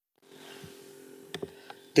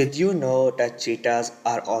Did you know that cheetahs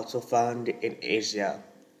are also found in Asia?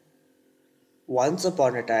 Once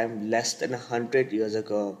upon a time, less than 100 years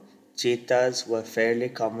ago, cheetahs were fairly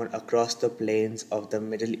common across the plains of the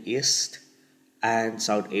Middle East and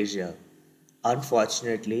South Asia.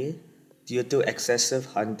 Unfortunately, due to excessive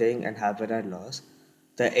hunting and habitat loss,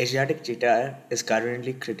 the Asiatic cheetah is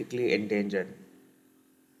currently critically endangered.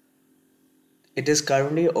 It is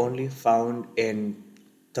currently only found in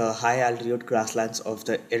the high altitude grasslands of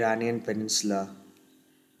the Iranian peninsula.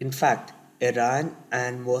 In fact, Iran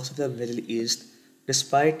and most of the Middle East,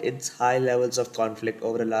 despite its high levels of conflict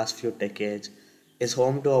over the last few decades, is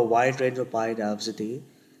home to a wide range of biodiversity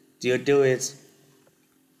due to its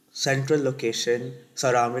central location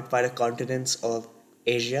surrounded by the continents of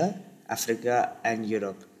Asia, Africa, and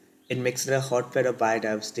Europe. It makes it a hotbed of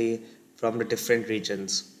biodiversity from the different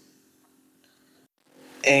regions.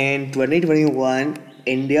 In 2021,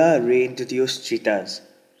 India reintroduced cheetahs.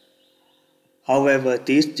 However,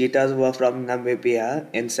 these cheetahs were from Namibia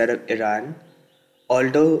instead of Iran,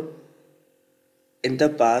 although in the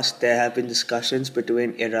past there have been discussions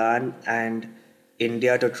between Iran and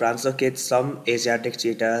India to translocate some Asiatic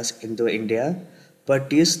cheetahs into India, but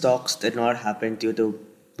these talks did not happen due to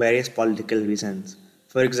various political reasons.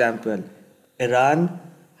 For example, Iran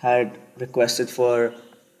had requested for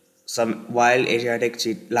some wild Asiatic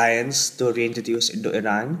lions to reintroduce into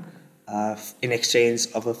Iran in exchange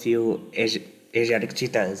of a few Asiatic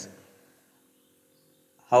cheetahs.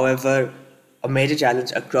 However, a major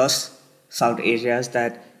challenge across South Asia is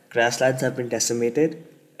that grasslands have been decimated,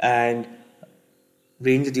 and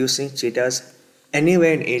reintroducing cheetahs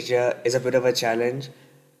anywhere in Asia is a bit of a challenge,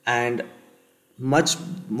 and much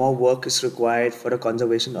more work is required for the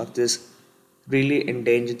conservation of this really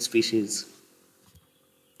endangered species.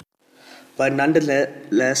 But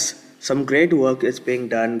nonetheless, some great work is being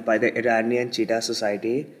done by the Iranian Cheetah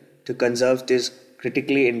Society to conserve these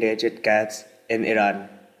critically endangered cats in Iran.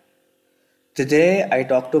 Today, I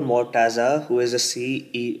talked to Morteza, who is the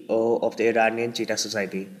CEO of the Iranian Cheetah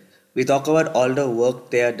Society. We talk about all the work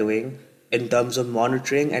they are doing in terms of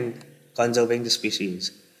monitoring and conserving the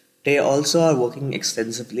species. They also are working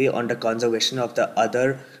extensively on the conservation of the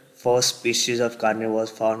other four species of carnivores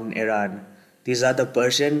found in Iran. These are the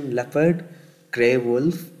Persian leopard, grey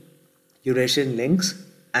wolf, Eurasian lynx,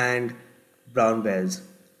 and brown bears.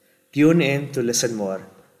 Tune in to listen more.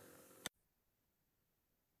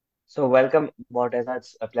 So, welcome, Morteza.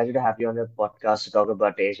 It's a pleasure to have you on the podcast to talk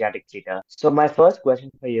about the Asiatic cheetah. So, my first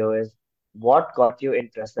question for you is, what got you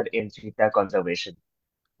interested in cheetah conservation?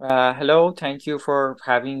 Hello, thank you for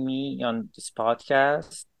having me on this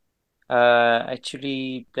podcast.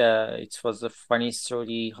 It was a funny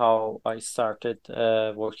story how I started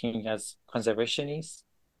working as conservationist.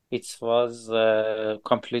 It was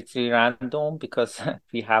completely random because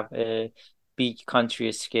we have a big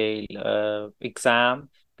country scale exam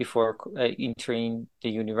before entering the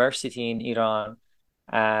university in Iran,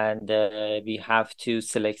 and we have to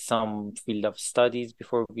select some field of studies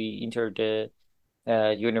before we enter the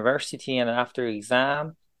university. And after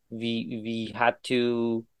exam, we had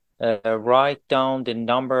to write down the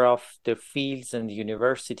number of the fields and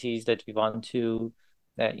universities that we want to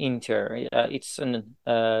enter. It's an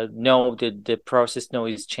no, the process no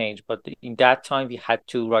is changed, but in that time we had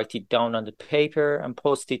to write it down on the paper and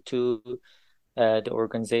post it to the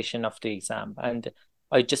organization of the exam. And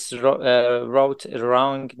I just wrote a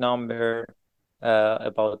wrong number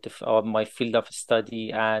about my field of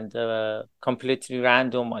study, and completely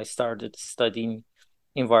random, I started studying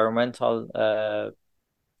environmental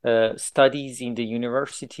studies in the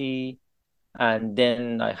university. And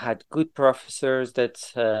then I had good professors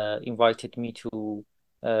that invited me to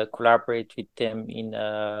collaborate with them in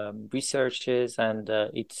researches, and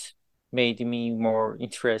it made me more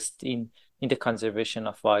interested in the conservation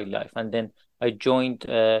of wildlife. And then I joined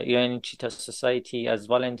Iranian Cheetah Society as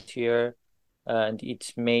volunteer, and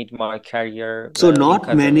it made my career So, in not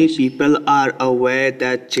many conservation. people are aware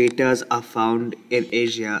that cheetahs are found in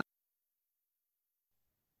Asia.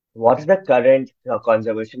 What is the current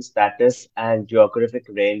conservation status and geographic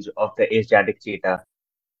range of the Asiatic cheetah?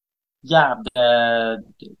 Yeah, there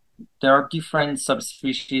are different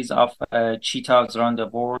subspecies of cheetahs around the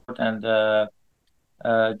world, and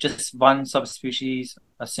just one subspecies,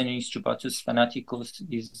 Acinus jubatus fanaticus,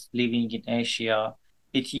 is living in Asia.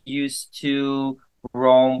 It used to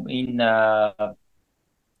roam in uh,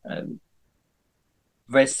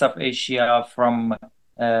 west of Asia from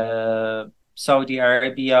Saudi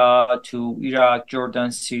Arabia to Iraq,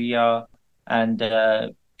 Jordan, Syria, and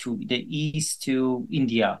to the east to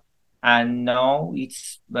India. And now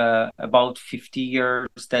it's about 50 years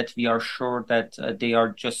that we are sure that they are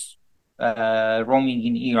just roaming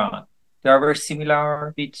in Iran. They are very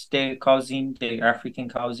similar with their cousin, the African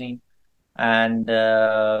cousin, and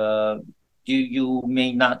you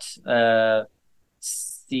may not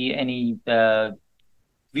see any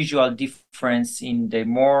visual difference in the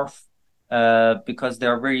morph because they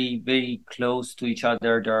are very, very close to each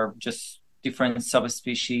other. They are just different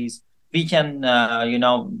subspecies. We can,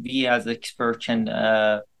 we as experts can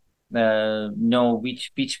know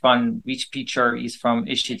which picture is from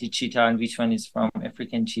Asiatic cheetah and which one is from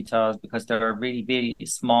African cheetahs because there are very, very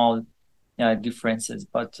small differences,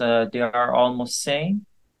 but they are almost same.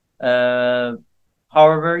 Uh,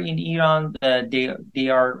 However, in Iran, they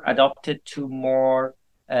are adopted to more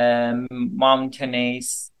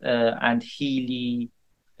mountainous and hilly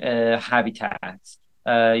habitats.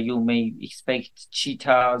 You may expect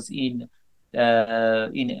cheetahs in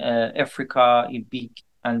Africa in big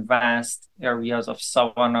and vast areas of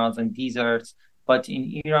savannas and deserts, but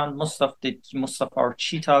in Iran, most of our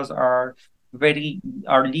cheetahs are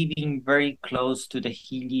living very close to the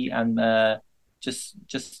hilly and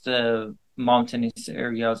just mountainous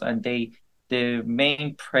areas, and the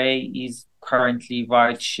main prey is currently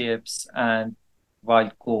wild sheep and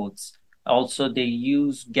wild goats. Also, they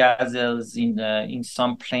use gazelles in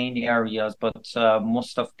some plain areas, but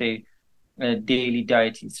most of the daily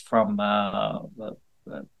diet is from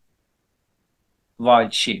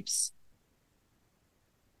wild sheep.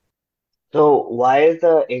 So why is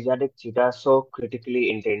the Asiatic cheetah so critically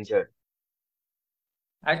endangered?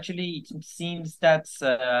 Actually, it seems that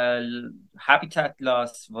habitat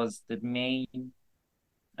loss was the main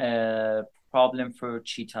uh, problem for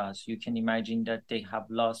cheetahs. You can imagine that they have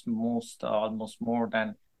lost almost more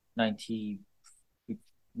than 90,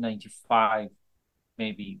 95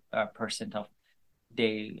 maybe percent of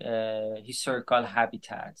their historical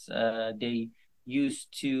habitats. They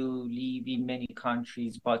used to live in many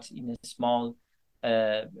countries, but in a small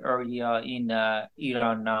area in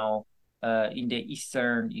Iran now, in the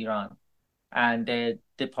eastern Iran, and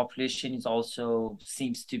the population is also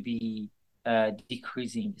seems to be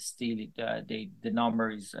decreasing still. The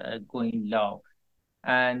number is going low,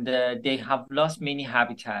 and they have lost many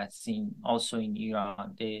habitats in also in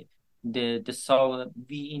Iran. The so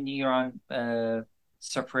we in Iran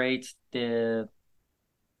separate the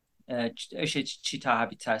cheetah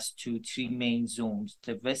habitats to three main zones: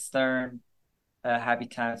 the western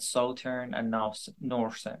habitat, southern, and now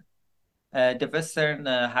northern. The western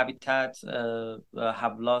habitat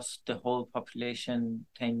have lost the whole population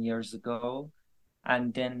 10 years ago,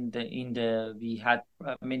 and then we had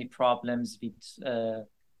many problems with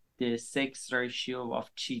the sex ratio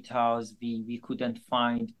of cheetahs. We couldn't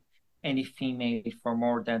find any female for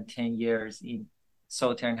more than 10 years in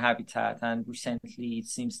southern habitat, and recently it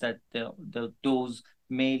seems that those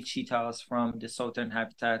male cheetahs from the southern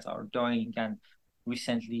habitat are dying, and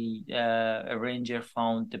recently a ranger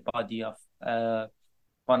found the body of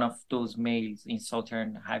one of those males in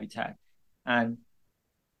southern habitat, and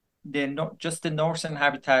just the northern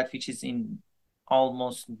habitat, which is in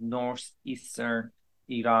almost northeastern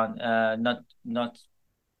Iran, not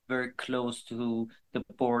very close to the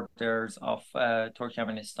borders of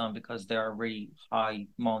Turkmenistan because there are very high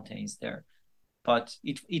mountains there. But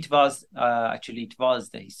it was actually it was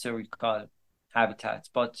the historical habitat,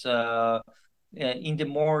 but in the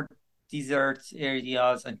more desert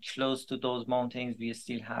areas and close to those mountains, we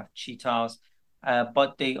still have cheetahs,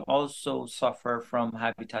 but they also suffer from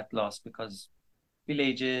habitat loss because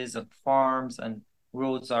villages and farms and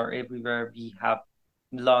roads are everywhere. We have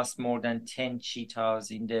lost more than 10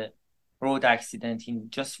 cheetahs in the road accident in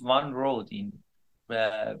just one road in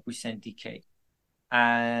recent decade.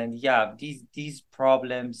 And yeah, these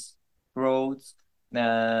problems, roads,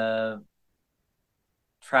 uh,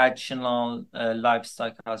 traditional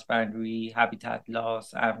livestock husbandry, habitat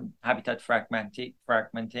loss, and habitat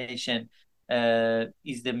fragmentation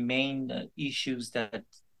is the main issues that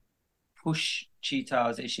push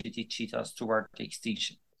Asiatic cheetahs toward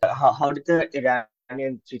extinction. How did the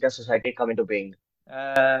Iranian cheetah society come into being?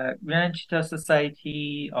 Iranian Cheetah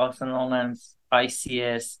Society, also known as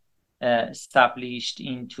ICS, established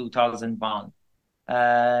in 2001.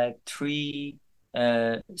 Three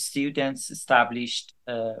students established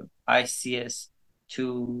ICS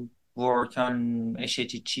to work on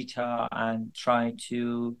Asiatic cheetah and try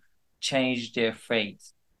to change their fate.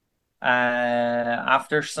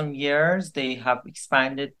 After some years, they have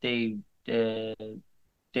expanded the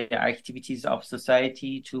activities of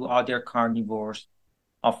society to other carnivores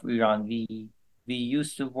of Iran. We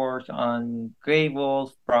used to work on gray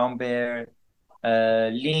wolf, brown bear,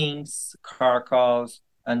 lynx, caracals,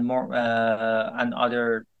 and more and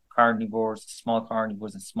other carnivores, small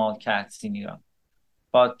carnivores and small cats in Iran.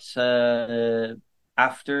 But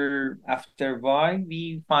after a while,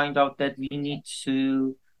 we find out that we need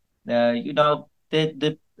to,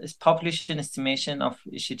 the population estimation of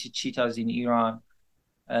cheetahs in Iran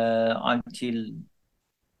until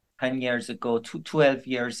 10 years ago, 12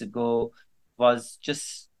 years ago, was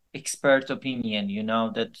just expert opinion,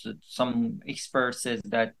 that some experts says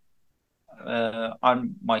that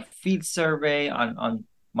on my field survey, on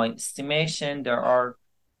my estimation, there are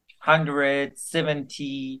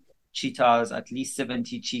 170 cheetahs, at least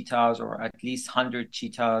 70 cheetahs, or at least 100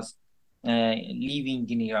 cheetahs living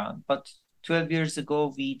in Iran. But 12 years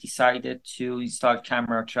ago, we decided to install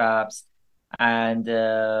camera traps and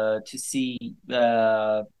to see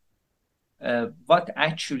what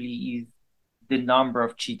actually is the number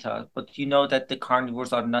of cheetahs. But you know that the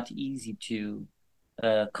carnivores are not easy to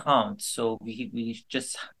count. So we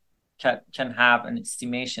just can have an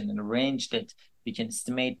estimation and a range that we can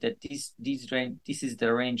estimate that this is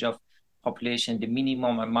the range of population, the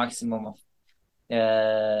minimum and maximum of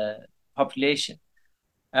population.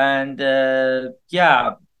 And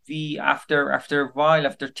we after a while,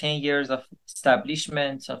 after 10 years of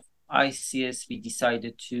establishment of ICS, we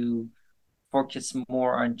decided to focus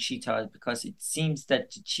more on cheetahs because it seems that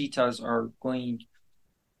the cheetahs are going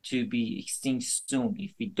to be extinct soon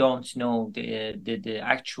if we don't know the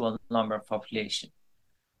actual number of population.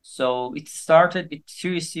 So it started with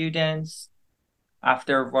 3 students.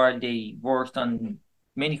 After a while, they worked on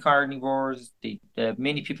many carnivores.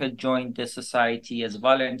 Many people joined the society as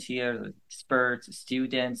volunteers, experts,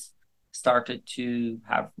 students, started to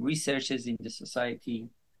have researches in the society.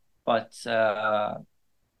 But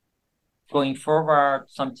going forward,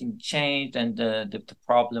 something changed, and the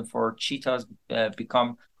problem for cheetahs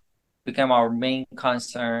became our main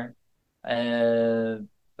concern, and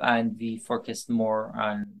we focused more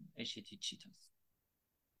on Asiatic cheetahs.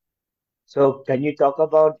 So, can you talk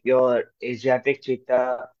about your Asiatic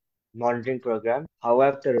cheetah monitoring program? How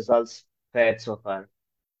have the results fared so far?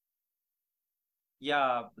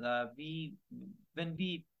 Yeah, when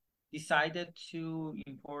we decided to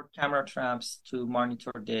import camera traps to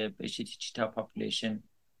monitor the Asiatic cheetah population,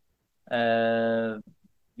 we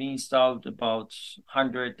installed about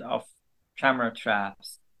 100 of camera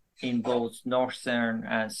traps in both northern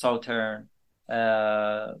and southern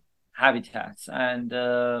habitats. And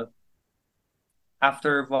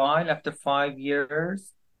after a while, after 5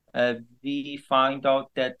 years, we find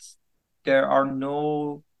out that there are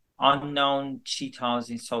no unknown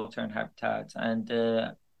cheetahs in southern habitats. And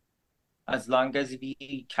as long as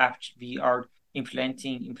we are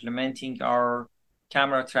implementing our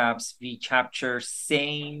camera traps, we capture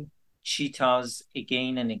same cheetahs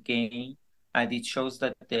again and again, and it shows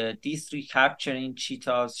that these recapturing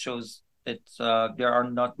cheetahs shows that there are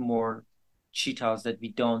not more cheetahs that we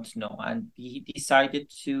don't know. And we decided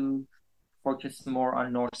to focus more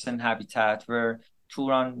on northern habitat, where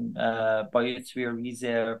Turan Biosphere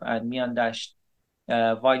Reserve and Miandash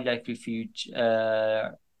Wildlife Refuge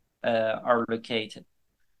are located.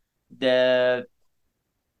 In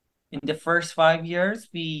the first 5 years,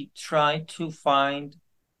 we tried to find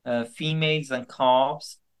females and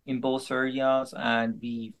calves in both areas, and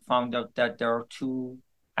we found out that there are 2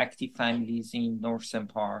 active families in northern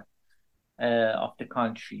part of the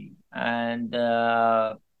country. And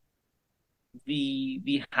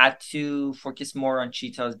we had to focus more on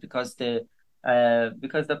cheetahs because the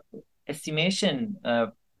estimation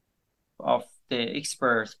of the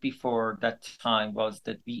experts before that time was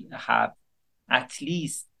that we have at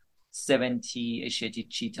least 70 Asiatic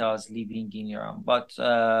cheetahs living in Iran. But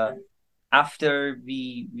after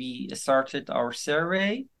we started our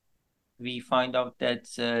survey, we find out that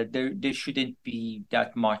there shouldn't be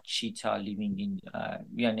that much cheetah living in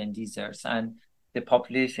Iranian deserts, and the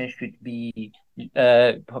population should be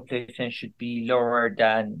lower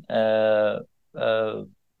than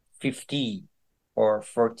 50 or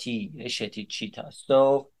 40 Asiatic cheetahs.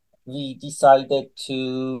 So we decided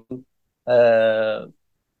to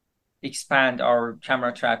expand our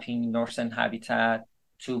camera trapping in northern habitat,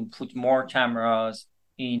 to put more cameras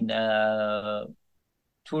in Turan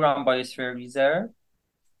Biosphere Reserve.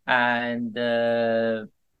 And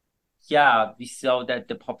we saw that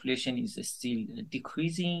the population is still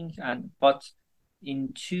decreasing, but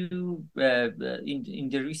in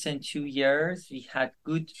the recent 2 years, we had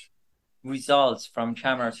good results from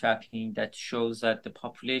camera tracking that shows that the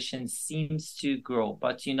population seems to grow.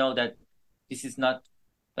 But you know that this is not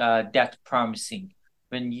that promising.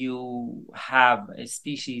 When you have a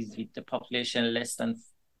species with the population less than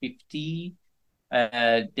 50,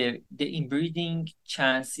 the inbreeding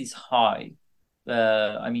chance is high.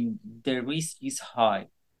 I mean, the risk is high.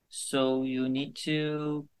 So you need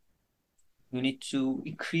to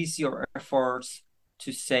increase your efforts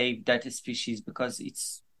to save that species because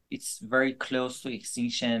it's very close to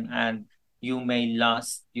extinction, and you may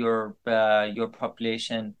lose your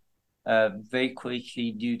population very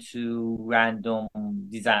quickly due to random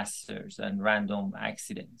disasters and random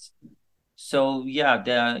accidents. So yeah,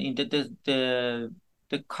 the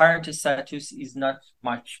current status is not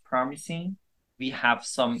much promising. We have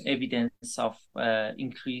some evidence of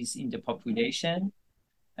increase in the population.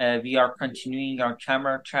 We are continuing our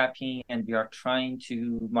camera trapping, and we are trying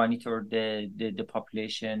to monitor the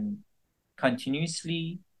population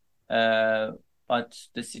continuously, but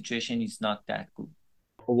the situation is not that good.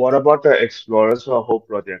 What about the Explorers for Hope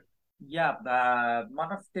project? Yeah,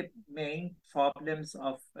 one of the main problems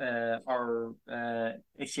of our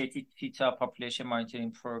Asiatic cheetah population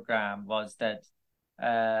monitoring program was that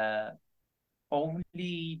uh,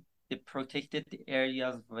 only the protected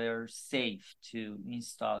areas were safe to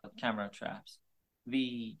install camera traps.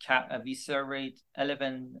 We surveyed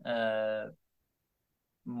 11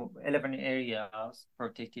 areas,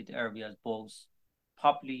 protected areas, both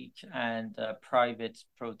public and private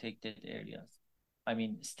protected areas. I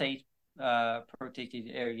mean, state protected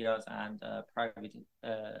areas and private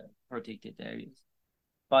protected areas.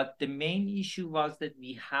 But the main issue was that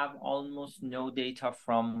we have almost no data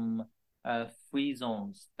from free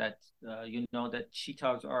zones. That that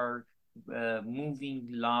cheetahs are moving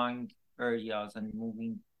long areas and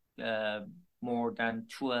moving more than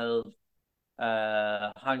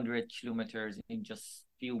 1,200 kilometers in just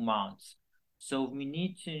few months. So we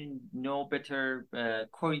need to know better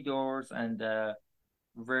corridors and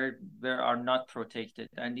where are not protected,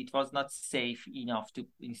 and it was not safe enough to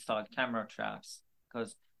install camera traps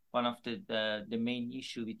because one of the main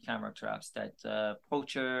issue with camera traps that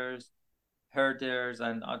poachers, herders,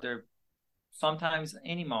 and other sometimes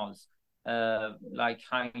animals like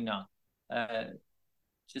hyena uh,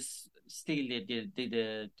 just steal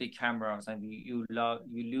the cameras, and you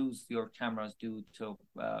lose your cameras due to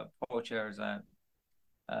poachers and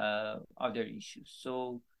other issues.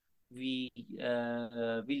 So we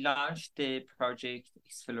launched the project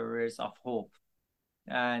Explorers of Hope,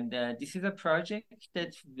 and this is a project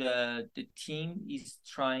that the team is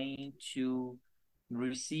trying to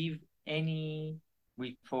receive any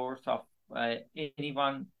report of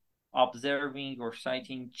anyone observing or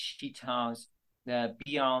sighting cheetahs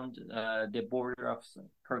beyond the border of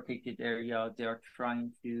protected area. They are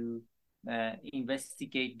trying to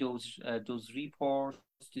investigate those reports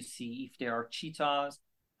to see if there are cheetahs,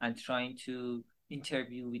 and trying to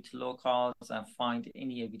interview with locals and find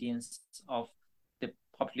any evidence of the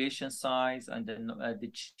population size and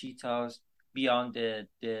the cheetahs beyond the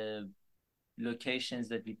locations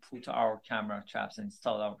that we put our camera traps and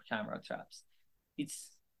install our camera traps.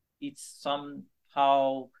 It's it's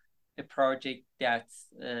somehow a project that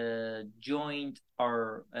joined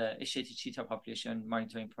our Asiatic cheetah population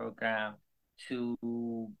monitoring program to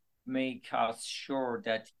make us sure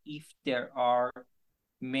that if there are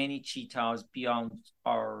many cheetahs beyond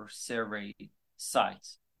our survey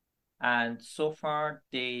sites, and so far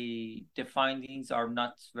the findings are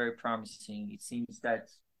not very promising. It seems that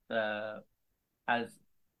uh, as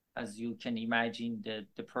as you can imagine, the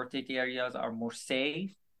protected areas are more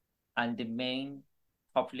safe, and the main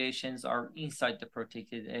populations are inside the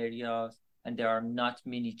protected areas, and there are not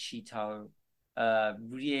many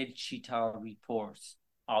real cheetah reports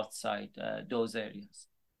outside those areas.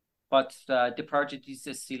 But the project is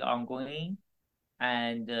still ongoing,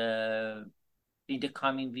 and in the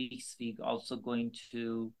coming weeks, we're also going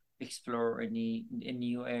to explore a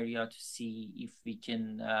new area to see if we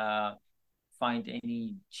can find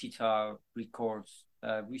any cheetah records,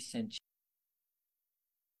 recent.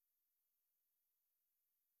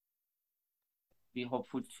 We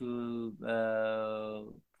hopeful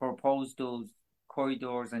to propose those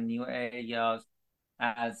corridors and new areas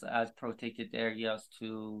as protected areas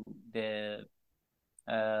to the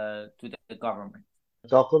government.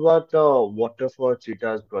 Talk about the Water for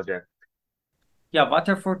Cheetahs project. Yeah,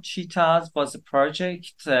 Water for Cheetahs was a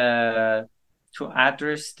project to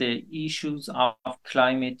address the issues of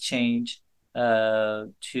climate change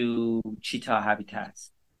to cheetah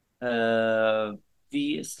habitats. Uh,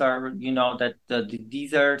 we start, that the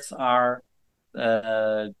deserts are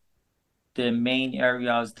uh, the main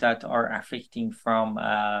areas that are affecting from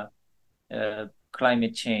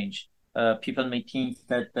climate change. People may think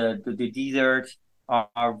that the deserts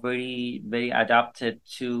are very, very adapted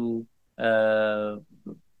to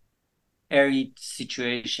arid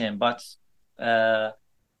situation, but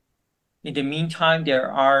in the meantime, they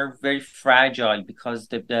are very fragile because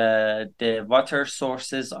the water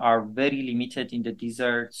sources are very limited in the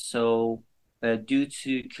desert. So, due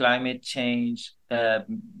to climate change,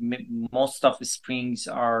 most of the springs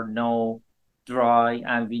are now dry,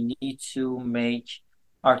 and we need to make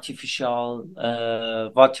artificial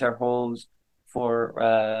water holes for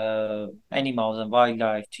animals and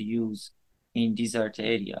wildlife to use in desert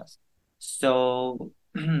areas. So,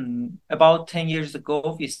 about 10 years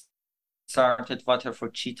ago, we started Water for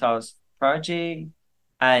Cheetahs project,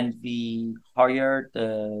 and we hired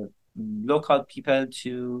local people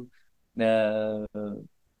to uh,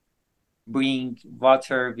 bring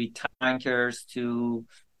water with tankers to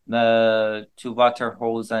water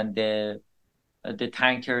holes, and the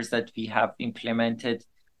tankers that we have implemented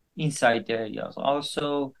inside the areas.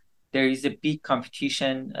 Also, there is a big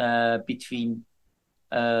competition between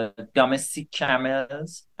domestic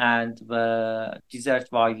camels and desert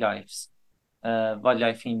wildlife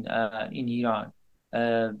in Iran.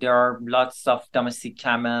 There are lots of domestic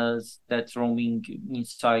camels that roaming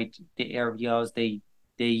inside the areas. They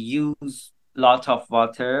use a lot of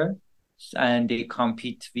water, and they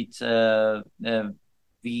compete with.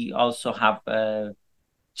 We also have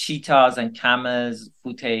cheetahs and camels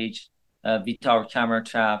footage with our camera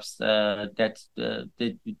traps. That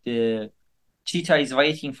the cheetah is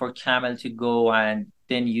waiting for camel to go and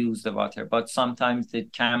then use the water. But sometimes the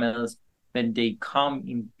camels, when they come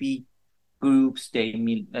in big groups, they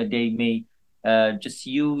may just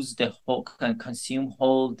use the whole and consume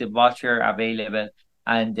whole the water available,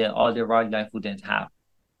 and the other wildlife wouldn't have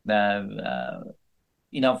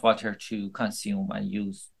enough water to consume and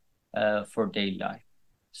use for daily life.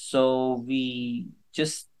 So we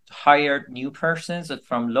just hired new persons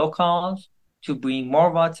from locals to bring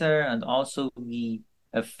more water, and also we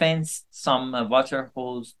fenced some water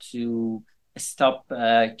holes to stop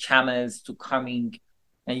camels to coming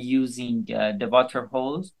and using the water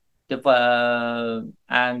holes. And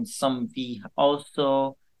we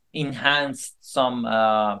also enhanced some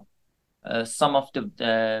of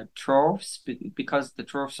the troughs, because the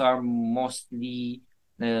troughs are mostly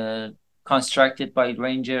uh, constructed by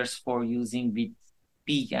rangers for using with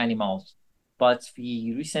big animals. But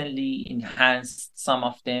we recently enhanced some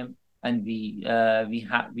of them, and we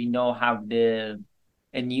now have a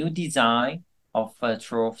new design of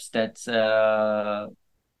troughs that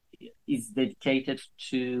is dedicated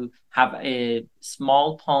to have a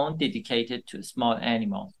small pond dedicated to small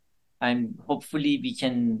animals, and hopefully we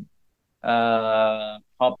can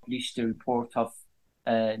publish the report of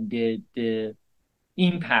the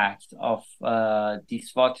impact of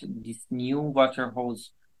this new water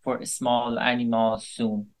holes for small animals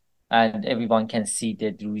soon, and everyone can see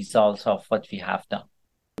the results of what we have done.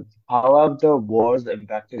 How have the wars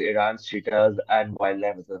impacted Iran's cheetahs and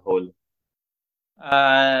wildlife as a whole?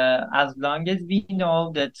 As long as we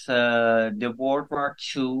know that the World War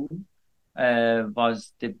II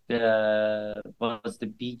was the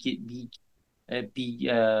big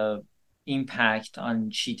impact on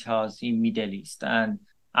cheetahs in Middle East, and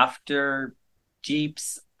after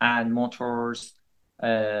jeeps and motors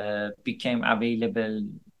became available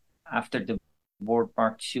after the World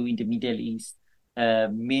War II in the Middle East,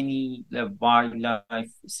 many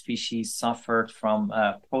wildlife species suffered from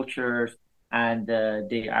poachers and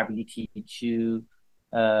their ability to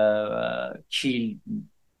kill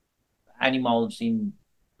animals in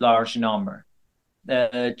large number.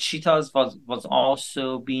 Cheetahs was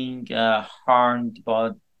also being harmed,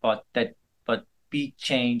 but big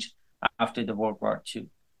change after the World War II.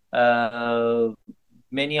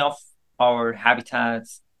 Many of our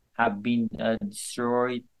habitats have been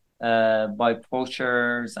destroyed by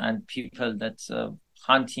poachers and people that's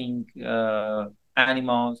hunting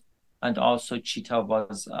animals, and also cheetah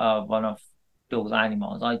was one of those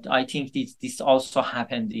animals. I think this also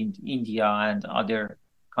happened in India and other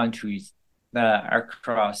countries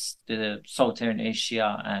across the Southern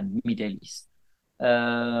Asia and Middle East.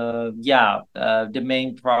 The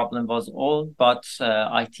main problem was old, but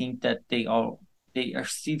I think that they are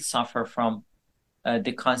still suffer from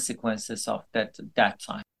the consequences of that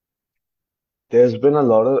time. There's been a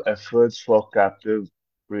lot of efforts for captive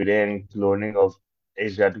breeding and cloning of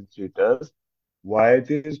Asiatic cheetahs. Why are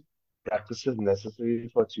these practices necessary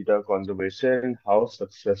for cheetah conservation? How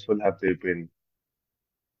successful have they been?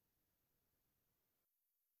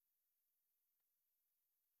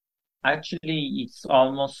 Actually, it's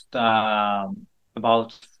almost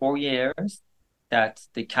about 4 years that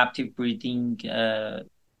the captive breeding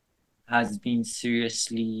has been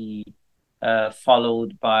seriously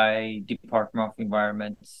followed by Department of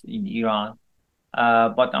Environment in Iran.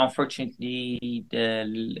 But unfortunately,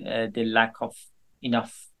 the lack of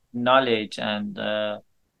enough knowledge and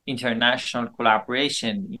international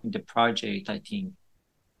collaboration in the project, I think,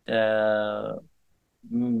 uh,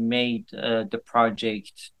 made the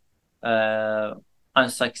project uh,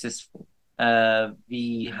 unsuccessful.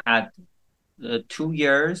 We had 2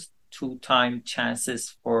 years, two-time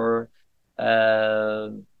chances for uh,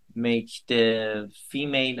 make the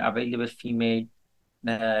female available female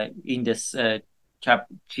in this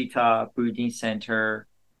Cheetah breeding center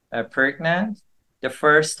pregnant. The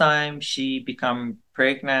first time she became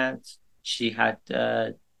pregnant, she had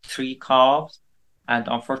three calves, and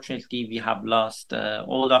unfortunately, we have lost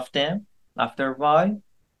all of them after a while.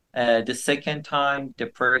 The second time, the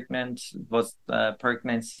pregnancy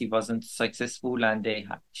wasn't successful, and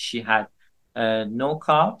she had no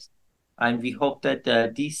calves. And we hope that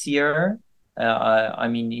this year, I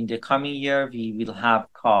mean, in the coming year, we will have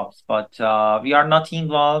calves. But we are not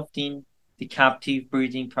involved in the captive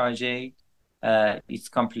breeding project. It's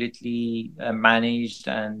completely managed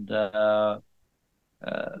and uh,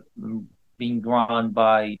 being run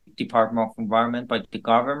by Department of Environment, by the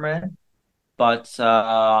government. But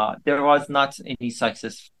there was not any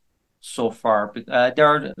success so far. There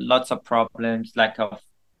are lots of problems, lack of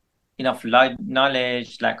enough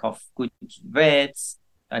knowledge, lack of good vets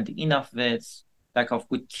and enough vets, lack of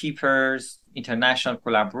good keepers, international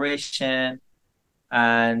collaboration,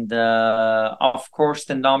 and of course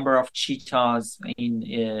the number of cheetahs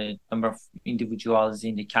in number of individuals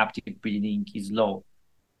in the captive breeding is low.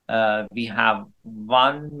 We have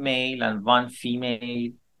one male and one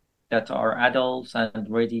female that are adults and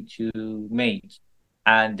ready to mate.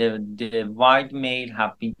 And the wild male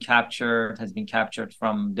has been captured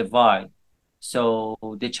from the wild. So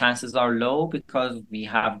the chances are low because we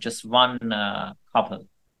have just one couple.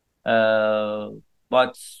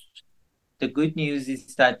 But the good news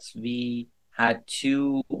is that we had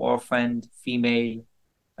two orphaned female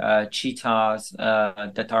cheetahs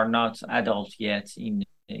that are not adult yet in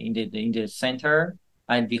the center,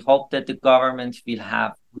 and we hope that the government will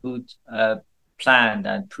have good plan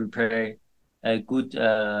and prepare a good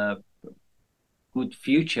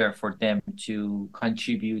future for them to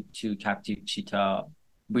contribute to captive cheetah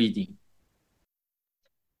breeding.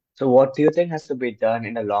 So, what do you think has to be done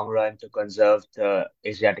in the long run to conserve the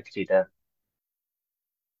Asiatic cheetah?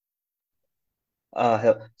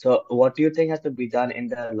 So, what do you think has to be done in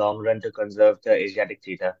the long run to conserve the Asiatic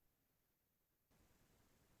cheetah?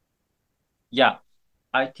 Yeah,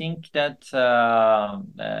 I think that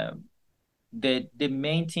the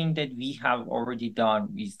main thing that we have already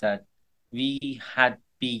done is that we had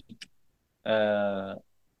big uh,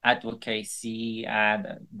 advocacy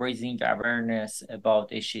and raising awareness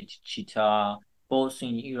about Asian cheetah, both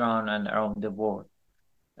in Iran and around the world.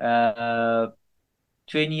 Uh,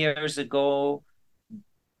 20 years ago,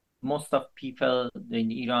 most of people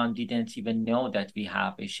in Iran didn't even know that we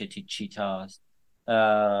have Asiatic cheetahs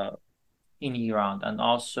uh, in Iran, and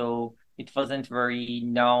also it wasn't very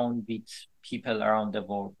known with people around the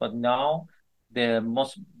world. But now, the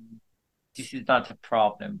most this is not a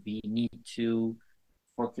problem. We need to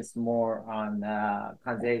focus more on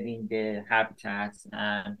conserving the habitats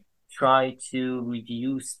and try to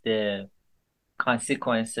reduce the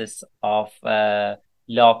consequences of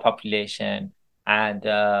low population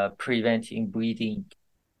and preventing breeding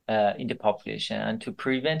in the population. And to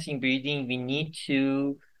preventing breeding, we need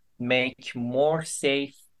to make more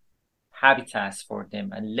safe habitats for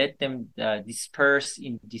them and let them disperse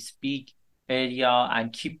in this big area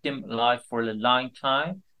and keep them alive for a long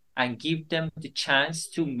time and give them the chance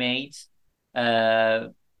to mate uh,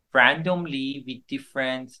 randomly with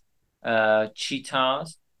different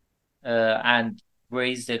cheetahs and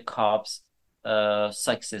raise their cubs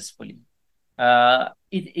successfully.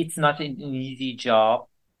 It's not an easy job.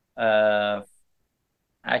 Uh,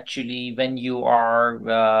 Actually, when you are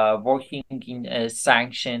working in a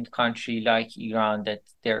sanctioned country like Iran, that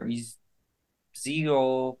there is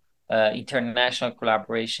zero international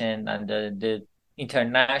collaboration, and the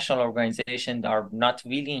international organizations are not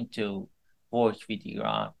willing to work with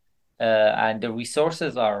Iran, and the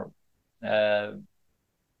resources are uh,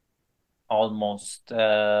 almost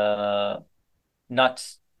not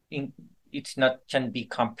in it's not can be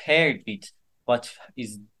compared with what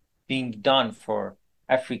is being done for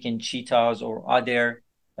African cheetahs or other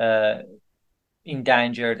uh,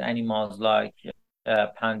 endangered animals like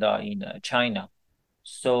panda in China.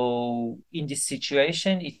 So in this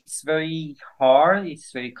situation, it's very hard,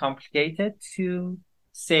 it's very complicated to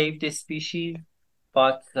save the species.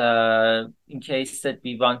 But in case that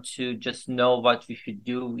we want to just know what we should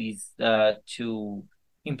do is to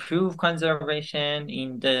improve conservation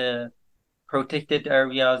in the protected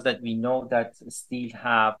areas that we know that still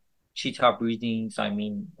have cheetah breedings. I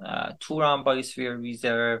mean, Turan Biosphere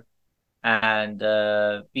Reserve, and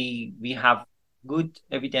we have good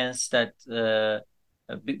evidence that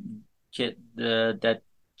that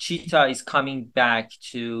cheetah is coming back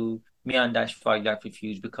to Miandash Wildlife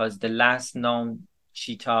Refuge, because the last known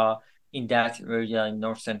cheetah in that area in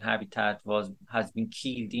northern habitat has been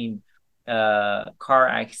killed in car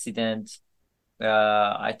accident.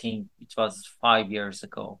 I think it was 5 years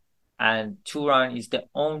ago. And Turan is the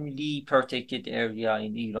only protected area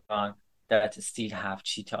in Iran that still have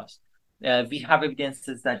cheetahs. We have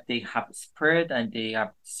evidences that they have spread and they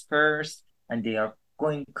have dispersed, and they are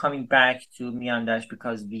coming back to Miandash,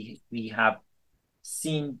 because we have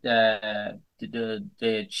seen the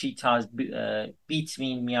cheetahs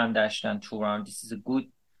between Miandash and Turan. This is a good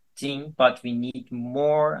thing, but we need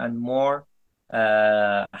more and more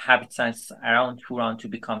habitats around Turan to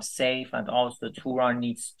become safe, and also Turan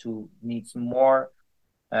needs more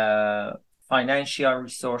uh, financial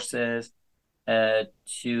resources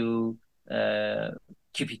to uh,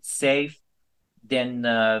 keep it safe. Then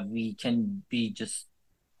we can be just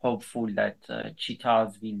hopeful that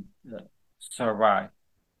cheetahs will survive.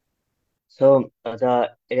 So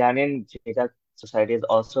the Iranian Cheetah Society is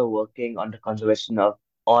also working on the conservation of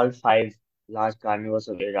all five large carnivores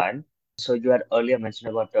of Iran. So you had earlier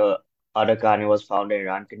mentioned about the other carnivores found in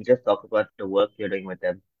Iran. Can you just talk about the work you're doing with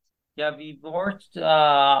them? Yeah, we worked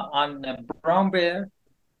on brown bear,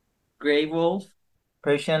 gray wolf,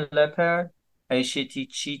 Persian leopard, Asiatic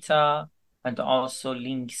cheetah, and also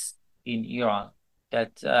lynx in Iran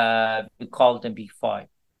that we call them Big Five.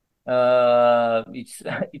 It's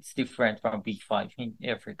it's different from Big Five in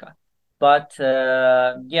Africa, but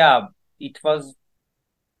yeah, it was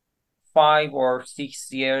 5 or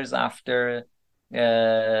 6 years uh, after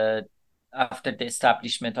the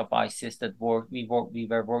establishment of ISIS that we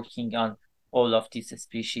were working on all of these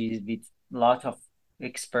species with a lot of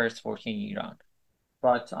experts working in Iran.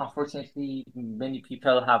 But unfortunately, many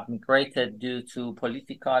people have migrated due to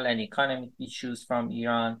political and economic issues from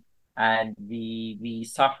Iran, and we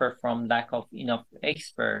suffer from lack of enough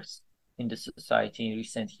experts in the society in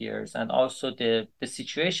recent years. And also the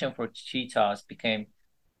situation for cheetahs became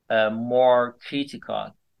more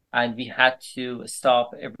critical, and we had to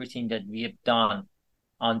stop everything that we have done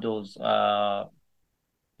on those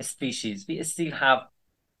species. We still have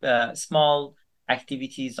small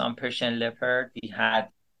activities on Persian leopard. We had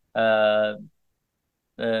uh,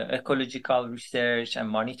 ecological research and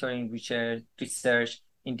monitoring research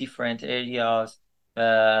in different areas.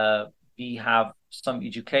 Uh, we have some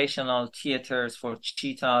educational theaters for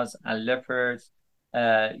cheetahs and leopards,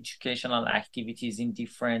 educational activities in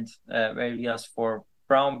different areas for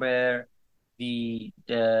brown bear. We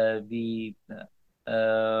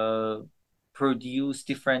produce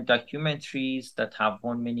different documentaries that have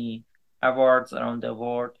won many awards around the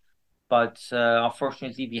world. But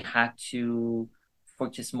unfortunately, we had to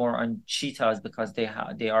focus more on cheetahs because they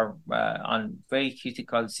are on very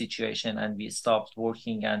critical situation, and we stopped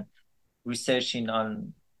working and researching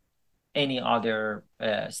on any other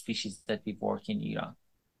species that we work in Iran.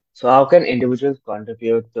 So how can individuals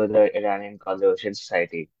contribute to the Iranian Conservation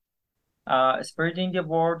Society? Spreading the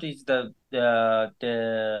word is the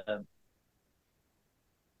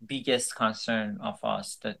biggest concern of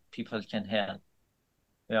us, that people can help.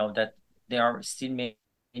 You know that there are still many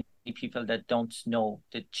people that don't know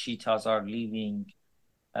that cheetahs are living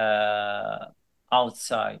uh,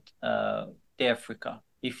 outside Africa.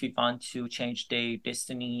 If we want to change their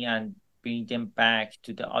destiny and bring them back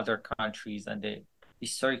to the other countries and the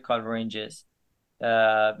historical ranges,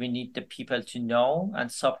 we need the people to know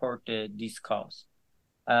and support this cause.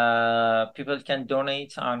 People can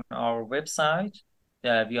donate on our website.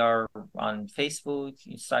 We are on Facebook,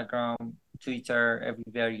 Instagram, Twitter,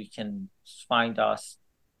 everywhere you can find us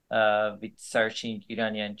with searching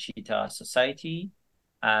Iranian Cheetah Society,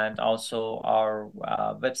 and also our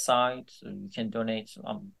website. You can donate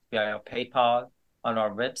via PayPal on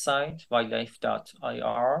our website,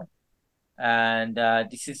 wildlife.ir. And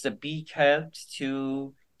this is a big help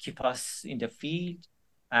to keep us in the field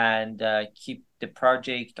and keep the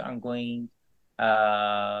project ongoing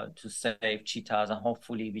to save cheetahs, and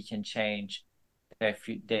hopefully we can change their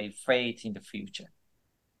fate in the future.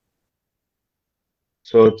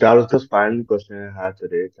 So that was the final question I had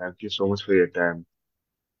today. Thank you so much for your time.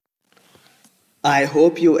 I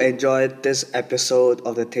hope you enjoyed this episode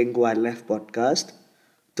of the Think Wildlife podcast.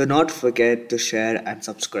 Do not forget to share and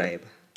subscribe.